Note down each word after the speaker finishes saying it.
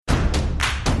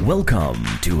Welcome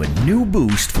to a new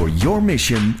boost for your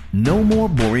mission, no more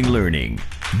boring learning.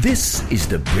 This is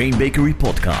the Brain Bakery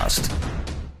Podcast.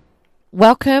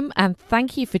 Welcome and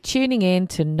thank you for tuning in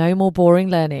to No More Boring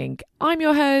Learning. I'm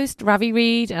your host, Ravi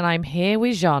Reed, and I'm here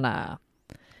with Jana.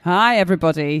 Hi,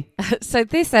 everybody. So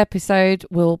this episode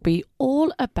will be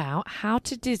all about how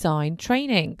to design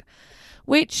training,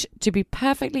 which, to be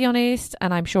perfectly honest,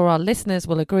 and I'm sure our listeners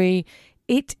will agree,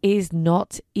 it is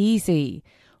not easy.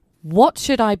 What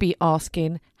should I be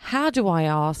asking? How do I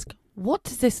ask? What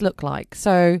does this look like?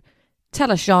 So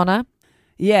tell us, Jana.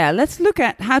 Yeah, let's look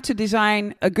at how to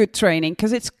design a good training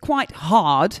because it's quite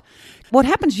hard. What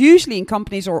happens usually in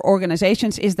companies or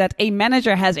organizations is that a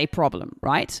manager has a problem,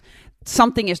 right?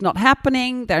 Something is not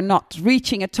happening, they're not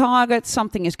reaching a target,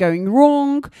 something is going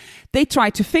wrong. They try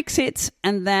to fix it,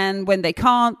 and then when they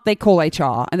can't, they call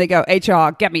HR and they go,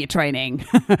 HR, get me a training.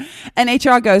 And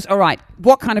HR goes, all right,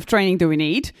 what kind of training do we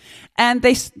need? And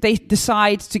they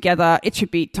decide together it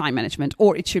should be time management,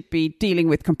 or it should be dealing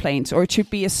with complaints, or it should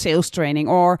be a sales training,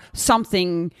 or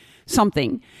something.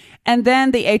 And then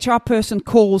the HR person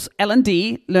calls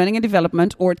L&D, Learning and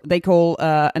Development, or they call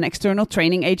an external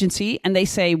training agency, and they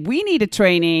say, we need a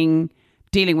training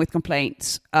dealing with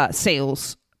complaints,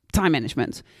 sales, time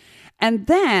management. And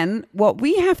then what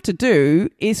we have to do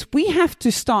is we have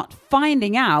to start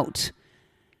finding out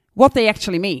what they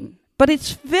actually mean. But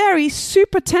it's very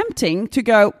super tempting to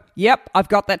go, yep, I've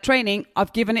got that training.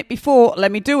 I've given it before.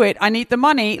 Let me do it. I need the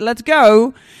money. Let's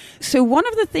go. So one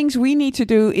of the things we need to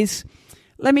do is,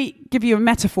 let me give you a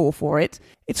metaphor for it.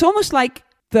 It's almost like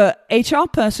the HR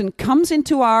person comes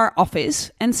into our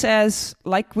office and says,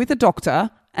 like with a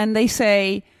doctor, and they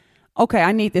say, okay,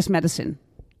 I need this medicine.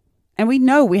 And we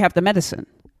know we have the medicine,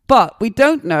 but we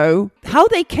don't know how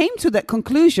they came to that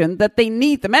conclusion that they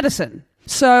need the medicine.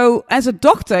 So as a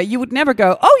doctor, you would never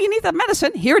go, oh, you need that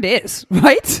medicine? Here it is,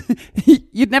 right?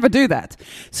 You'd never do that.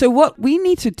 So what we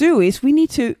need to do is we need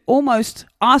to almost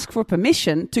ask for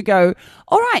permission to go,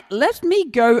 all right, let me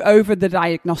go over the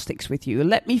diagnostics with you.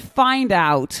 Let me find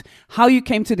out how you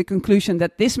came to the conclusion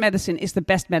that this medicine is the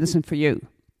best medicine for you.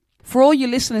 For all you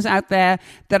listeners out there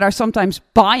that are sometimes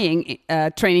buying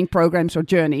training programs or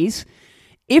journeys,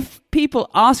 if people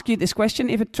ask you this question,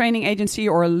 if a training agency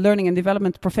or a learning and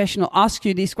development professional asks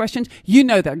you these questions, you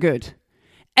know they're good.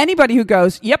 Anybody who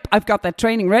goes, yep, I've got that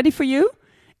training ready for you,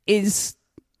 is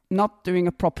not doing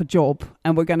a proper job.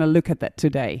 And we're going to look at that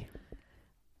today.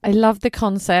 I love the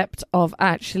concept of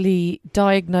actually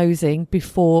diagnosing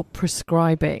before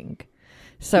prescribing.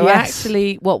 So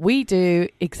actually what we do,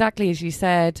 exactly as you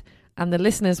said, and the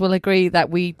listeners will agree that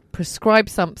we prescribe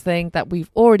something that we've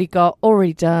already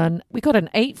done. We got an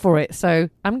 8 for it, so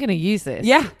I'm going to use this.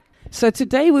 Yeah. So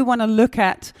today we want to look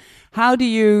at how do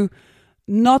you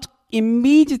not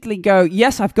immediately go,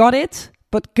 yes, I've got it,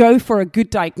 but go for a good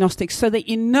diagnostic so that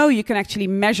you know you can actually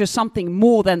measure something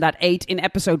more than that 8 in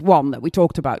episode 1 that we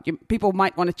talked about. People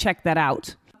might want to check that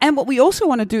out. And what we also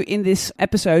want to do in this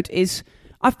episode is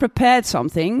I've prepared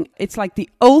something. It's like the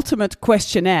ultimate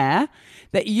questionnaire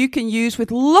that you can use with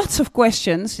lots of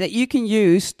questions that you can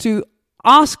use to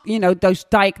ask, those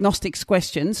diagnostics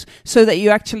questions so that you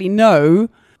actually know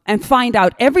and find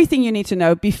out everything you need to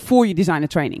know before you design a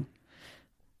training.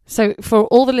 So for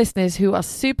all the listeners who are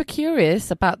super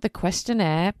curious about the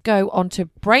questionnaire, go onto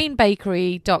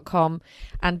brainbakery.com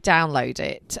and download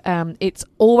it. It's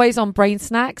always on Brain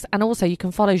Snacks, and also you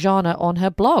can follow Jana on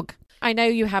her blog. I know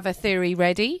you have a theory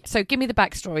ready, so give me the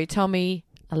backstory. Tell me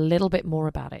a little bit more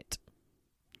about it.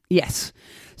 Yes.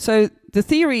 So the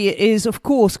theory is, of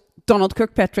course, Donald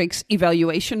Kirkpatrick's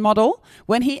evaluation model.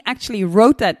 When he actually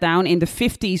wrote that down in the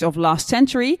 50s of last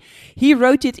century, he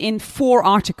wrote it in 4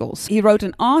 articles. He wrote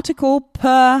an article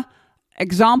per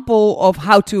example of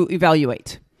how to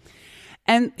evaluate.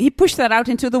 And he pushed that out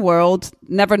into the world,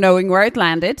 never knowing where it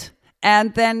landed.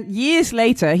 And then years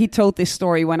later, he told this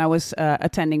story when I was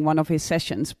attending one of his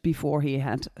sessions before he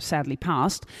had sadly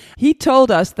passed. He told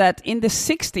us that in the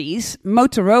 60s,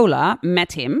 Motorola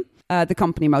met him, the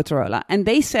company Motorola, and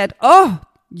they said, oh,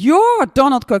 you're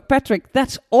Donald Kirkpatrick.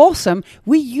 That's awesome.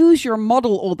 We use your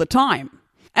model all the time.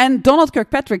 And Donald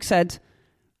Kirkpatrick said,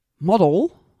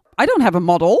 model? I don't have a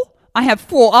model. I have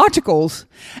 4 articles.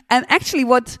 And actually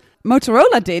what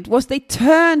Motorola did was they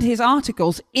turned his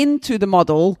articles into the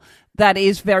model that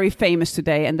is very famous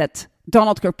today and that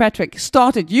Donald Kirkpatrick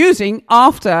started using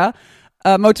after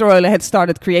Motorola had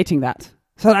started creating that.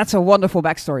 So that's a wonderful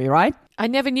backstory, right? I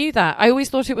never knew that. I always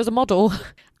thought it was a model.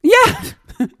 Yeah.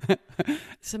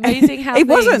 It's amazing how it things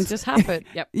wasn't. just happen.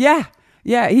 Yep. Yeah.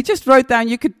 Yeah, he just wrote down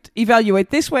you could evaluate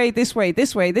this way, this way,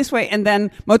 this way, this way. And then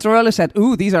Motorola said,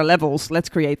 ooh, these are levels. Let's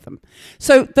create them.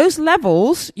 So those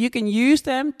levels, you can use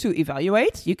them to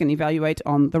evaluate. You can evaluate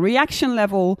on the reaction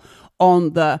level,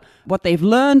 on the what they've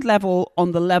learned level,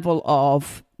 on the level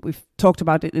of, we've talked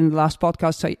about it in the last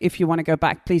podcast. So if you want to go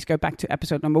back, please go back to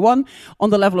episode number 1,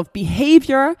 on the level of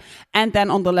behavior, and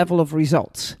then on the level of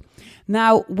results.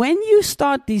 Now, when you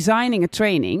start designing a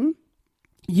training,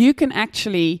 you can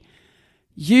actually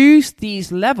use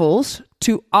these levels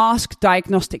to ask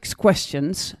diagnostics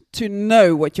questions to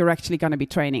know what you're actually going to be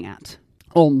training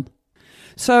on.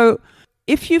 So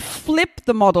if you flip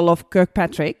the model of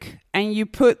Kirkpatrick and you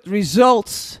put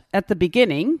results at the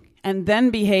beginning and then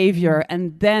behavior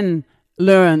and then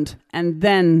learned and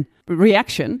then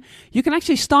reaction, you can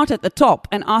actually start at the top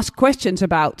and ask questions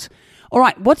about, all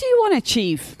right, what do you want to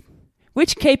achieve?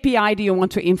 Which KPI do you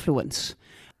want to influence?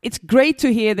 It's great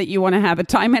to hear that you want to have a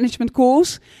time management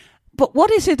course, but what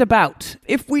is it about?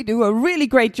 If we do a really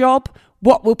great job,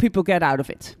 what will people get out of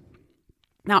it?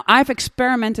 Now, I've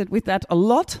experimented with that a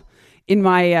lot in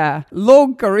my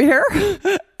long career,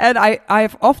 and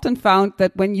I've often found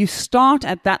that when you start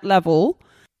at that level,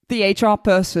 the HR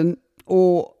person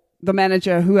or the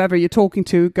manager, whoever you're talking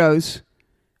to, goes,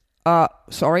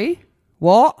 sorry,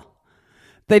 what?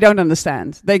 They don't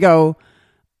understand. They go,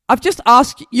 I've just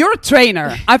asked, you're a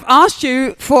trainer. I've asked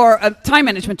you for a time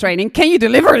management training. Can you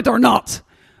deliver it or not?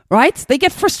 Right? They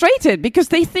get frustrated because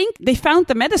they think they found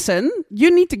the medicine.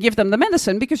 You need to give them the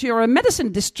medicine because you're a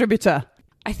medicine distributor.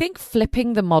 I think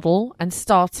flipping the model and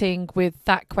starting with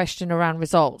that question around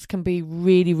results can be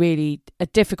really, really a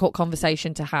difficult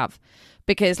conversation to have.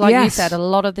 Because like you said, a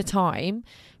lot of the time,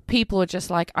 people are just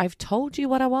like, I've told you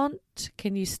what I want.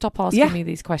 Can you stop asking me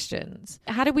these questions?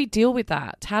 How do we deal with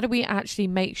that? How do we actually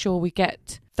make sure we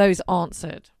get those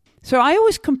answered? So I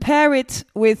always compare it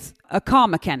with a car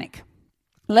mechanic.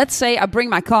 Let's say I bring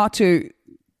my car to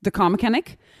the car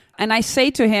mechanic and I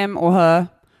say to him or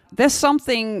her, there's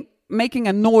something making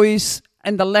a noise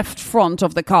in the left front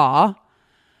of the car.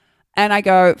 And I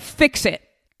go, fix it.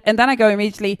 And then I go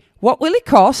immediately, what will it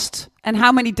cost? And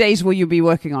how many days will you be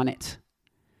working on it?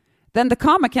 Then the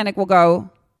car mechanic will go,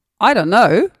 I don't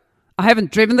know. I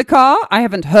haven't driven the car. I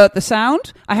haven't heard the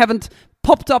sound. I haven't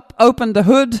opened the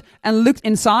hood and looked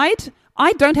inside.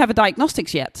 I don't have a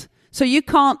diagnostics yet. So you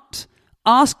can't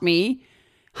ask me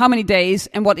how many days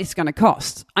and what it's going to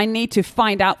cost. I need to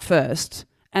find out first.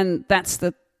 And that's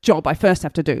the job I first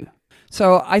have to do.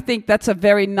 So I think that's a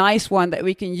very nice one that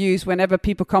we can use whenever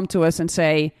people come to us and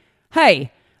say,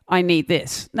 hey, I need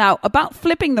this. Now, about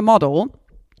flipping the model,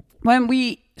 when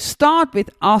we start with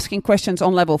asking questions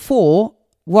on level 4,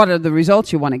 what are the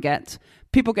results you want to get?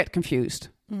 People get confused.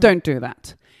 Don't do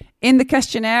that. In the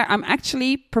questionnaire, I'm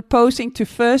actually proposing to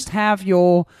first have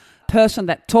your person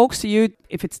that talks to you,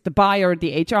 if it's the buyer,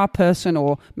 the HR person,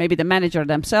 or maybe the manager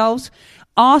themselves,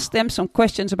 ask them some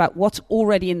questions about what's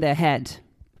already in their head.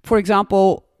 For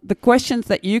example, the questions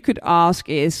that you could ask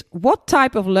is, what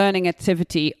type of learning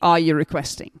activity are you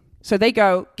requesting? So they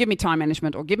go, give me time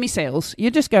management or give me sales. You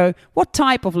just go, what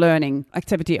type of learning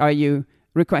activity are you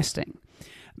requesting?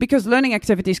 Because learning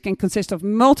activities can consist of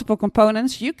multiple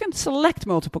components, you can select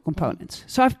multiple components.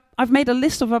 So I've made a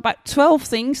list of about 12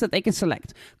 things that they can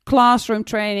select. Classroom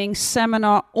training,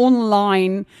 seminar,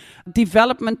 online,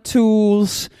 development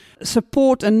tools,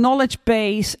 support and knowledge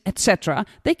base, etc.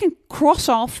 They can cross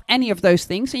off any of those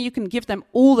things and you can give them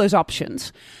all those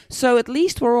options. So at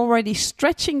least we're already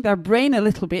stretching their brain a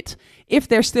little bit if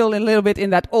they're still a little bit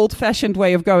in that old-fashioned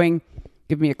way of going,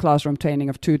 give me a classroom training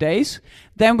of 2 days.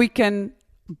 Then we can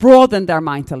broaden their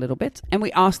mind a little bit and we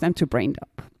ask them to brain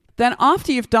dump. Then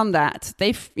after you've done that,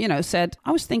 they've, said,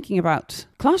 I was thinking about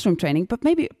classroom training, but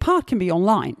maybe part can be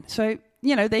online. So,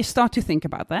 they start to think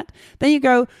about that. Then you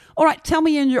go, all right, tell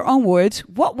me in your own words,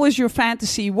 what was your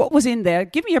fantasy? What was in there?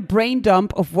 Give me a brain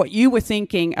dump of what you were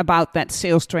thinking about that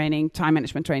sales training, time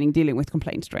management training, dealing with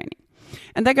complaints training.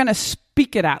 And they're going to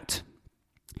speak it out.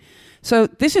 So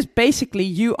this is basically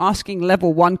you asking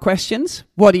level 1 questions.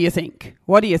 What do you think?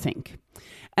 What do you think?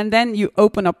 And then you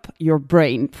open up your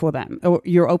brain for them, or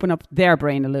you open up their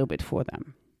brain a little bit for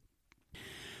them.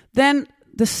 Then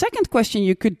the second question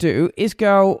you could do is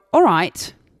go, all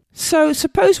right, so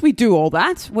suppose we do all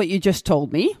that, what you just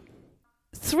told me,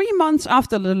 3 months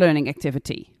after the learning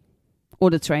activity, or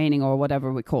the training, or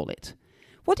whatever we call it.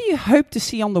 What do you hope to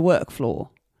see on the work floor?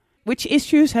 Which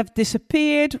issues have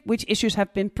disappeared? Which issues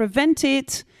have been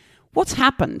prevented? What's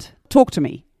happened? Talk to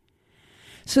me.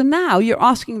 So now you're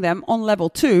asking them on level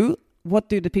 2, what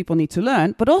do the people need to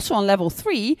learn? But also on level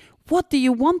 3, what do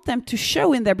you want them to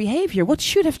show in their behavior? What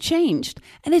should have changed?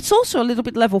 And it's also a little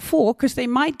bit level 4, because they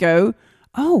might go,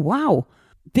 oh, wow,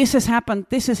 this has happened.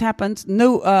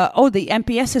 No, the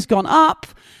NPS has gone up.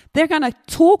 They're going to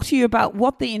talk to you about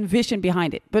what they envision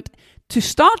behind it. But to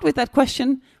start with that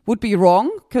question would be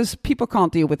wrong, because people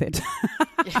can't deal with it.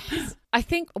 Yes. I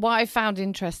think what I found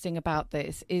interesting about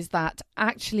this is that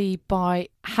actually by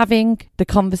having the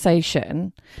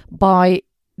conversation, by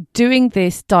doing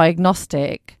this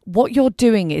diagnostic, what you're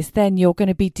doing is then you're going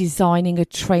to be designing a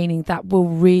training that will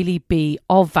really be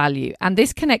of value. And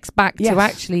this connects back to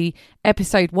actually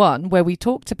episode 1, where we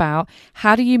talked about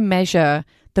how do you measure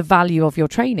the value of your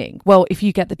training? Well, if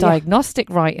you get the diagnostic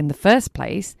right in the first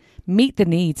place, meet the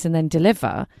needs and then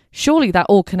deliver, surely that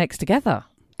all connects together.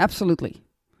 Absolutely.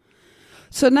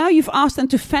 So now you've asked them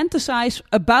to fantasize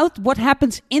about what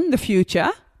happens in the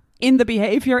future, in the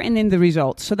behavior and in the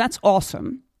results. So that's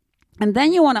awesome. And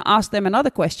then you want to ask them another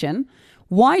question.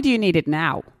 Why do you need it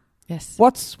now? Yes.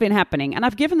 What's been happening? And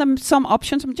I've given them some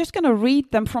options. I'm just going to read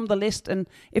them from the list. And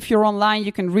if you're online,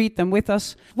 you can read them with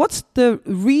us. What's the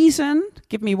reason?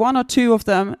 Give me 1 or 2 of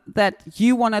them that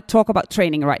you want to talk about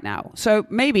training right now. So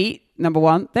maybe, number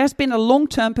 1, there's been a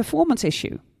long-term performance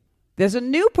issue. There's a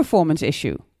new performance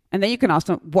issue. And then you can ask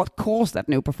them what caused that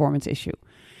new performance issue.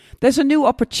 There's a new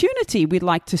opportunity we'd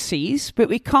like to seize, but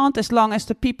we can't as long as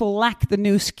the people lack the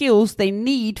new skills they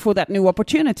need for that new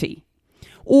opportunity.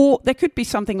 Or there could be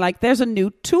something like there's a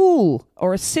new tool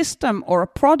or a system or a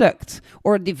product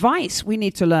or a device we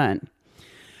need to learn.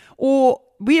 Or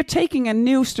we are taking a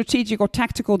new strategic or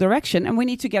tactical direction and we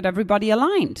need to get everybody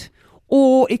aligned.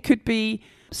 Or it could be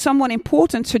someone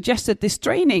important suggested this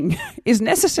training is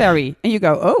necessary. And you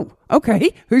go, oh,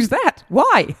 okay, who's that?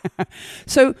 Why?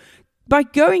 So by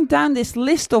going down this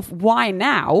list of why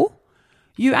now,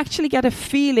 you actually get a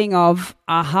feeling of,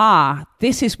 aha,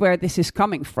 this is where this is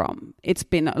coming from. It's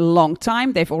been a long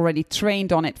time. They've already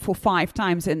trained on it for 5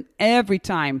 times, and every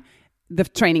time the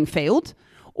training failed.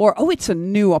 Or, oh, it's a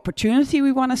new opportunity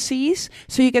we want to seize.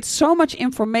 So you get so much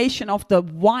information of the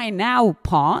why now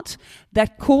part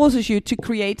that causes you to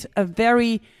create a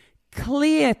very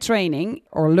clear training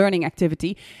or learning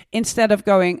activity instead of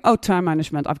going, oh, time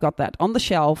management, I've got that on the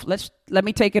shelf. Let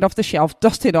me take it off the shelf,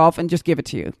 dust it off, and just give it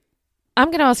to you. I'm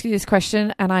going to ask you this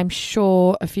question, and I'm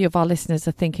sure a few of our listeners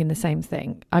are thinking the same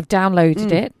thing. I've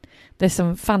downloaded it. There's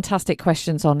some fantastic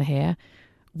questions on here.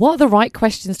 What are the right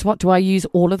questions to what? Do I use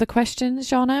all of the questions,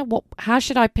 Jana? How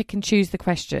should I pick and choose the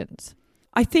questions?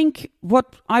 I think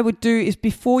what I would do is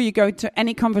before you go into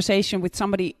any conversation with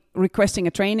somebody requesting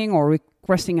a training or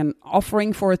requesting an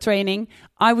offering for a training,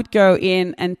 I would go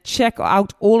in and check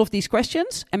out all of these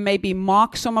questions and maybe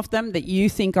mark some of them that you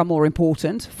think are more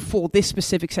important for this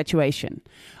specific situation.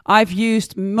 I've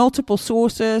used multiple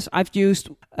sources. I've used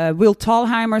Will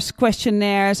Thalheimer's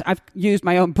questionnaires. I've used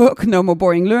my own book, No More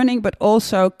Boring Learning, but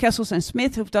also Kessels and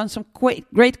Smith, who've done some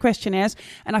great questionnaires.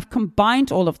 And I've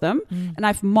combined all of them and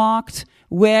I've marked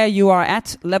where you are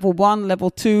at, level 1, level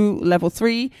 2, level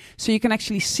 3. So you can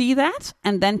actually see that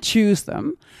and then choose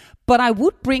them. But I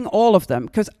would bring all of them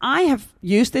because I have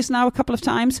used this now a couple of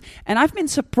times and I've been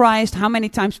surprised how many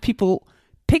times people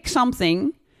pick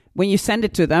something when you send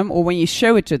it to them or when you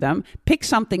show it to them, pick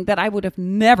something that I would have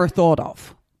never thought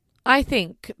of. I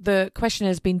think the question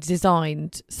has been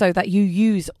designed so that you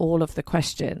use all of the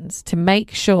questions to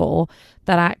make sure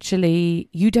that actually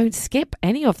you don't skip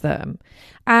any of them.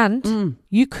 And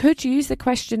you could use the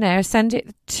questionnaire, send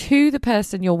it to the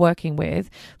person you're working with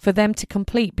for them to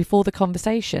complete before the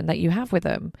conversation that you have with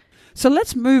them. So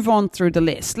let's move on through the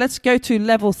list. Let's go to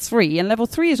level 3. And level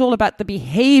 3 is all about the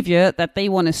behavior that they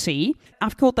want to see.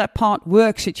 I've called that part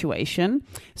work situation.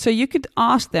 So you could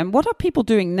ask them, what are people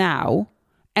doing now?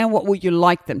 And what would you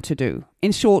like them to do?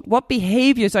 In short, what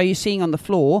behaviors are you seeing on the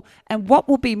floor? And what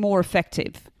will be more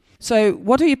effective? So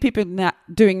what are your people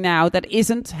doing now that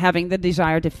isn't having the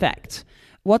desired effect?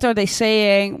 What are they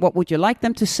saying? What would you like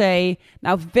them to say?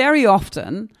 Now, very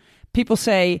often, people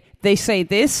say, they say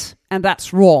this, and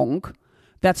that's wrong.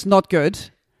 That's not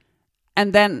good.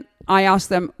 And then I ask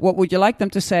them, what would you like them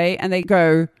to say? And they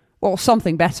go, well,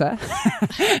 something better.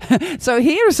 So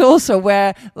here's also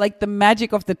where like the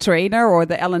magic of the trainer or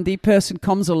the L&D person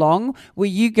comes along, where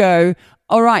you go,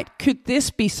 all right, could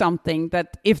this be something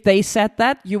that if they said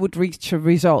that, you would reach a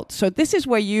result? So this is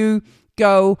where you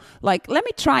go like, let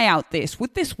me try out this.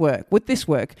 Would this work? Would this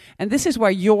work? And this is where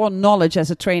your knowledge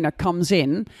as a trainer comes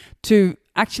in to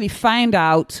actually find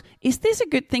out, is this a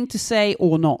good thing to say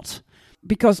or not?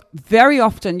 Because very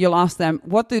often you'll ask them,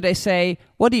 what do they say?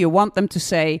 What do you want them to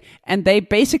say? And they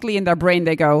basically in their brain,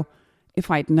 they go, if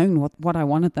I'd known what I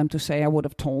wanted them to say, I would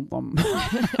have told them,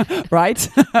 right?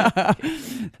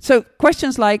 So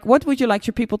questions like, what would you like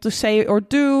your people to say or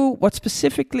do? What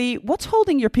specifically, what's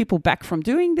holding your people back from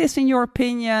doing this in your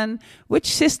opinion?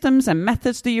 Which systems and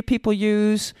methods do your people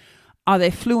use? Are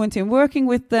they fluent in working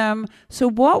with them? So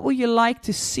what would you like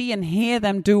to see and hear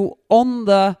them do on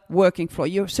the working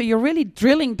floor? So you're really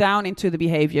drilling down into the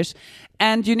behaviors,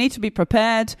 and you need to be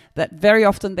prepared that very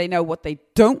often they know what they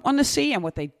don't want to see and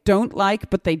what they don't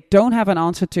like, but they don't have an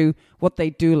answer to what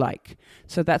they do like.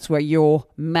 So that's where your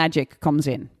magic comes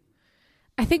in.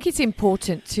 I think it's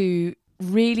important to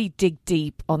really dig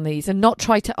deep on these and not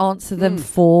try to answer them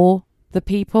for the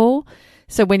people.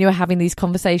 So when you're having these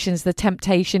conversations, the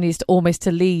temptation is to almost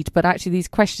to lead, but actually these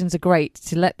questions are great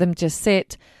to let them just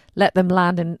sit, let them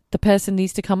land, and the person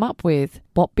needs to come up with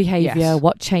what behavior,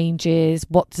 what changes,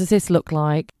 what does this look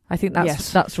like? I think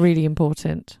that's really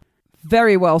important.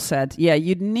 Very well said. Yeah,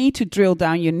 you need to drill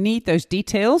down. You need those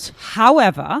details.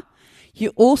 However,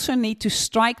 you also need to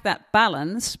strike that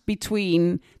balance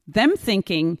between them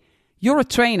thinking, you're a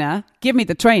trainer, give me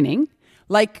the training.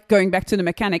 Like going back to the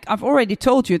mechanic, I've already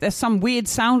told you there's some weird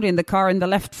sound in the car in the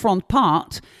left front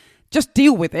part. Just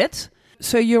deal with it.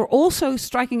 So you're also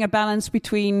striking a balance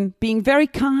between being very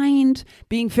kind,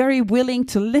 being very willing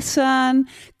to listen,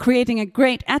 creating a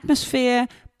great atmosphere,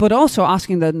 but also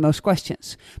asking them the most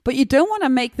questions. But you don't want to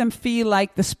make them feel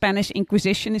like the Spanish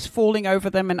Inquisition is falling over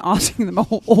them and asking them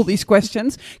all these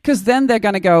questions, because then they're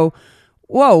going to go,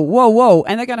 whoa, whoa, whoa,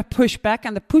 and they're going to push back.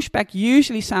 And the pushback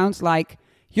usually sounds like,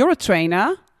 you're a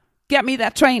trainer, get me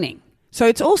that training. So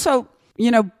it's also,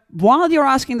 while you're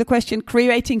asking the question,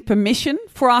 creating permission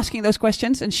for asking those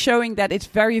questions and showing that it's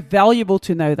very valuable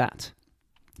to know that.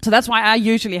 So that's why I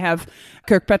usually have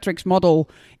Kirkpatrick's model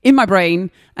in my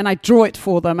brain and I draw it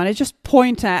for them and I just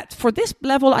point at, for this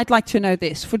level, I'd like to know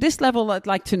this. For this level, I'd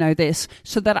like to know this,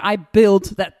 so that I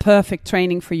build that perfect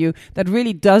training for you that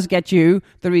really does get you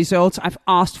the results I've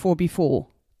asked for before.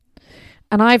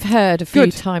 And I've heard a few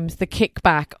times the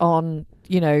kickback on,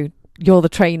 you're the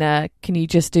trainer, can you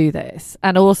just do this?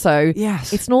 And also,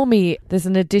 it's normally, there's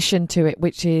an addition to it,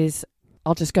 which is,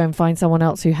 I'll just go and find someone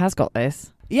else who has got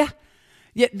this. Yeah.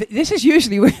 Yeah, this is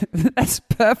usually, that's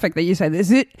perfect that you say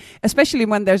this, especially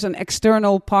when there's an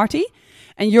external party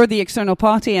and you're the external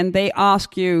party and they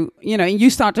ask you, and you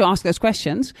start to ask those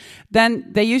questions, then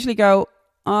they usually go,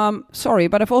 sorry,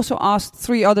 but I've also asked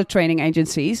 3 other training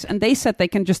agencies and they said they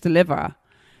can just deliver.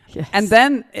 Yes. And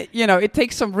then, it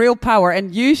takes some real power.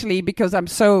 And usually, because I'm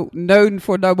so known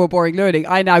for No More Boring Learning,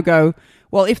 I now go,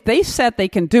 well, if they said they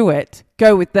can do it,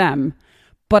 go with them.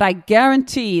 But I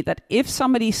guarantee that if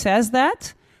somebody says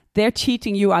that, they're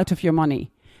cheating you out of your money.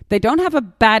 They don't have a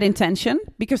bad intention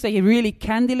because they really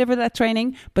can deliver that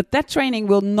training, but that training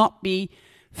will not be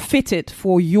fitted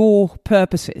for your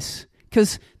purposes.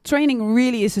 Because training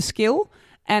really is a skill.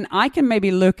 And I can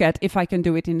maybe look at if I can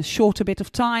do it in a shorter bit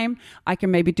of time. I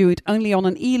can maybe do it only on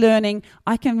an e-learning.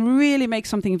 I can really make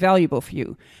something valuable for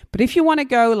you. But if you want to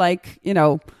go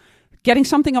getting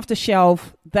something off the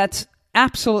shelf, that's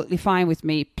absolutely fine with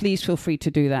me. Please feel free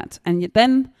to do that. And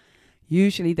then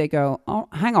usually they go, oh,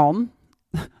 hang on.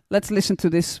 Let's listen to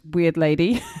this weird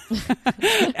lady.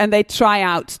 And they try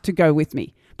out to go with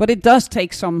me. But it does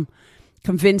take some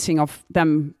convincing of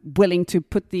them willing to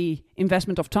put the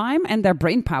investment of time and their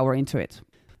brain power into it.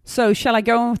 So shall I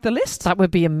go on with the list? That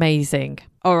would be amazing.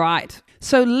 All right.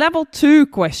 So level 2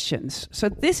 questions. So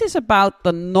this is about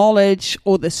the knowledge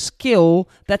or the skill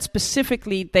that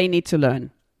specifically they need to learn.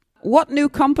 What new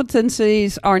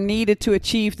competencies are needed to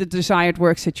achieve the desired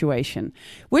work situation?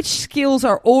 Which skills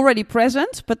are already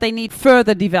present, but they need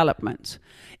further development?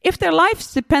 If their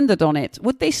lives depended on it,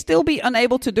 would they still be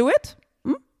unable to do it?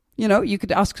 You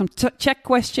could ask some check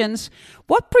questions.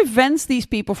 What prevents these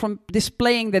people from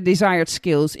displaying the desired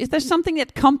skills? Is there something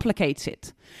that complicates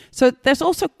it? So there's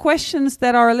also questions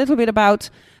that are a little bit about,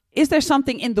 is there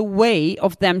something in the way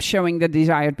of them showing the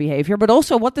desired behavior? But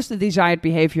also, what does the desired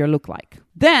behavior look like?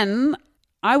 Then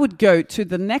I would go to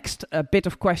the next bit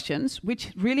of questions,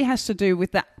 which really has to do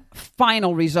with that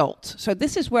final result. So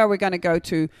this is where we're going to go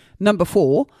to number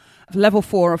 4, level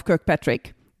 4 of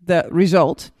Kirkpatrick, the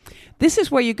result. This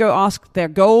is where you go ask their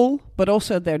goal, but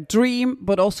also their dream,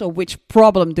 but also which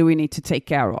problem do we need to take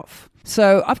care of.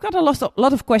 So I've got a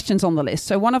lot of questions on the list.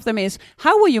 So one of them is,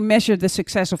 how will you measure the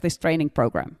success of this training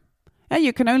program?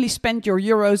 You can only spend your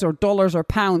euros or dollars or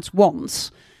pounds once.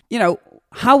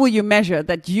 How will you measure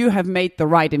that you have made the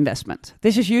right investment?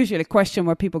 This is usually a question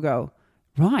where people go,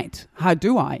 right, how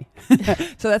do I?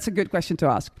 So that's a good question to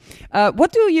ask.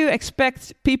 What do you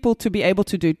expect people to be able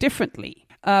to do differently?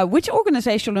 which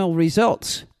organizational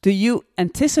results do you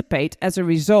anticipate as a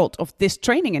result of this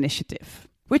training initiative?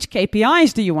 Which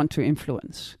KPIs do you want to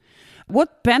influence?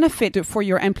 What benefit for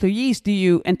your employees do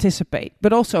you anticipate?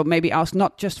 But also maybe ask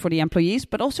not just for the employees,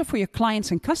 but also for your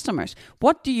clients and customers.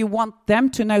 What do you want them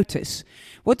to notice?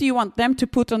 What do you want them to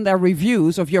put on their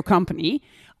reviews of your company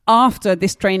after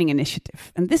this training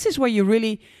initiative? And this is where you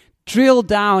really drill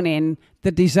down in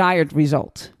the desired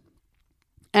result.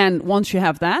 And once you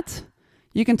have that,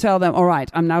 you can tell them, all right,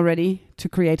 I'm now ready to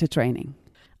create a training.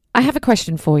 I have a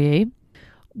question for you.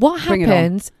 What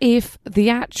happens if the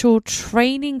actual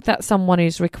training that someone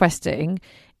is requesting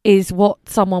is what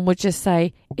someone would just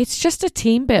say, it's just a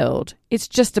team build, it's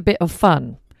just a bit of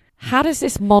fun? How does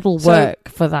this model work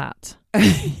for that?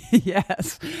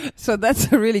 Yes, so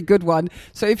that's a really good one.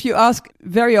 So if you ask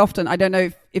very often, I don't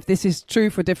know if this is true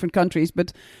for different countries,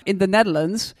 but in the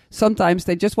Netherlands, sometimes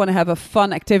they just want to have a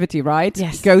fun activity, right?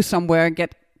 Yes. Go somewhere,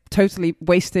 get totally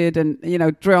wasted and,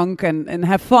 drunk and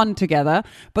have fun together.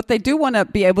 But they do want to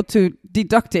be able to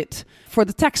deduct it for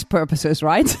the tax purposes,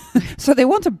 right? So they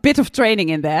want a bit of training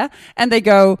in there. And they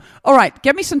go, all right,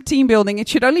 get me some team building. It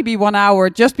should only be 1 hour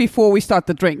just before we start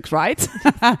the drinks, right?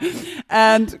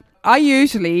 And I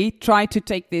usually try to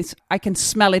take this, I can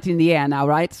smell it in the air now,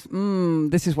 right?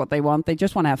 This is what they want. They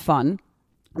just want to have fun.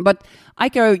 But I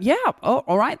go,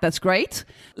 all right, that's great.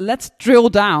 Let's drill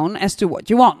down as to what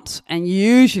you want. And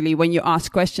usually when you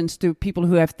ask questions to people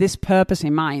who have this purpose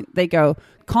in mind, they go,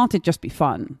 can't it just be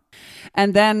fun?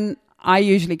 And then I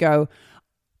usually go,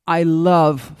 I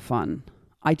love fun.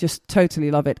 I just totally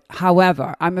love it.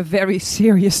 However, I'm a very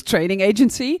serious training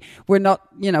agency. We're not,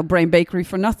 Brain Bakery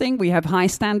for nothing. We have high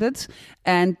standards.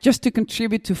 And just to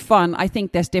contribute to fun, I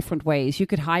think there's different ways. You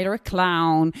could hire a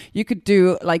clown. You could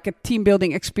do like a team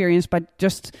building experience by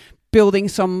just building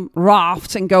some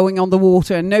rafts and going on the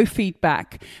water, no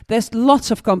feedback. There's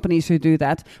lots of companies who do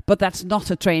that, but that's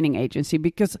not a training agency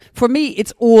because for me,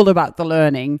 it's all about the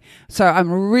learning. So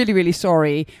I'm really, really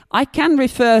sorry. I can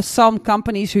refer some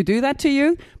companies who do that to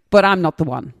you, but I'm not the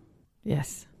one.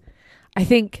 Yes. I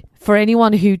think for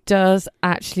anyone who does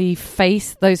actually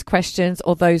face those questions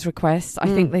or those requests, I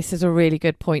think this is a really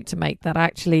good point to make that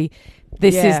actually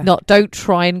this is not, don't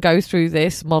try and go through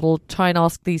this model, try and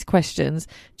ask these questions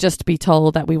just to be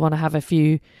told that we want to have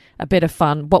a bit of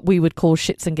fun, what we would call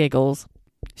shits and giggles.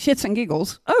 Shits and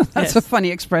giggles. Oh, that's a funny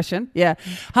expression. Yeah.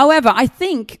 However, I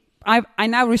think I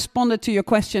now responded to your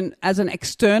question as an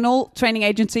external training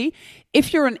agency.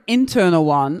 If you're an internal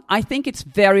one, I think it's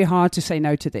very hard to say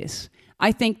no to this.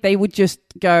 I think they would just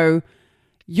go,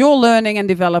 your learning and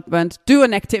development, do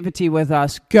an activity with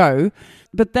us, go.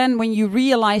 But then when you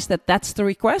realize that that's the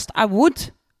request, I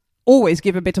would always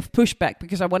give a bit of pushback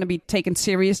because I want to be taken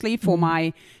seriously for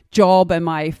my job and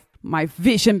my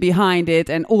vision behind it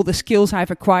and all the skills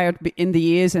I've acquired in the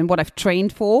years and what I've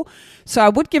trained for. So I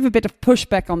would give a bit of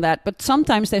pushback on that. But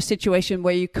sometimes there's situations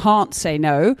where you can't say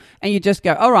no and you just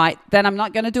go, all right, then I'm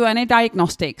not going to do any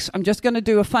diagnostics. I'm just going to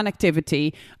do a fun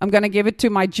activity. I'm going to give it to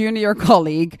my junior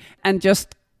colleague and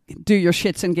just do your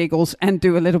shits and giggles and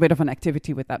do a little bit of an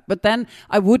activity with that. But then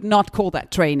I would not call that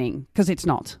training because it's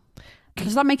not.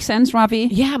 Does that make sense, Ravi?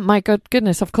 Yeah, my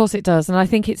goodness, of course it does. And I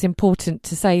think it's important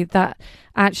to say that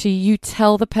actually you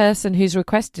tell the person who's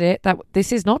requested it that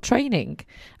this is not training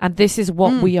and this is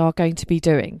what we are going to be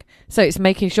doing. So it's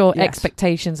making sure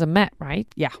expectations are met, right?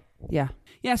 Yeah.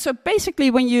 So basically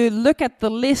when you look at the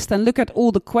list and look at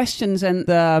all the questions and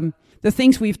the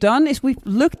things we've done is we've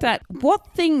looked at what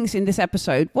things in this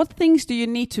episode, what things do you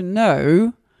need to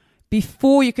know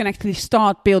before you can actually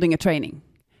start building a training?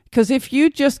 Because if you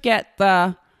just get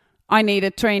I need a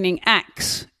training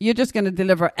X, you're just going to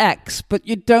deliver X, but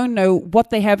you don't know what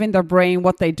they have in their brain,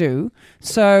 what they do.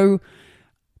 So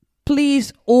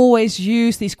please always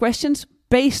use these questions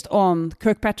based on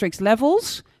Kirkpatrick's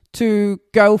levels to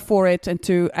go for it and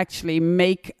to actually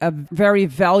make a very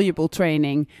valuable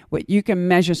training where you can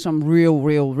measure some real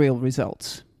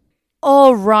results.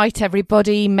 All right,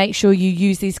 everybody, make sure you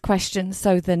use these questions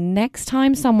so the next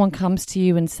time someone comes to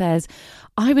you and says,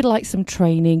 I would like some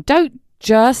training, don't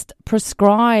just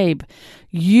prescribe.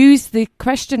 Use the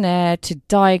questionnaire to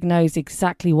diagnose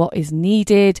exactly what is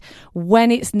needed, when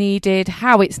it's needed,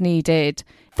 how it's needed.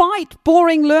 Fight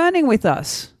boring learning with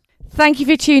us. Thank you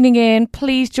for tuning in.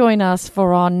 Please join us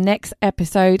for our next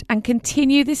episode and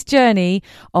continue this journey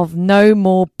of no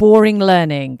more boring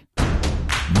learning.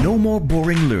 No more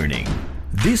boring learning.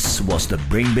 This was the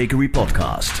Brain Bakery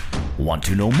podcast. Want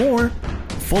to know more?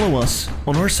 Follow us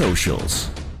on our socials.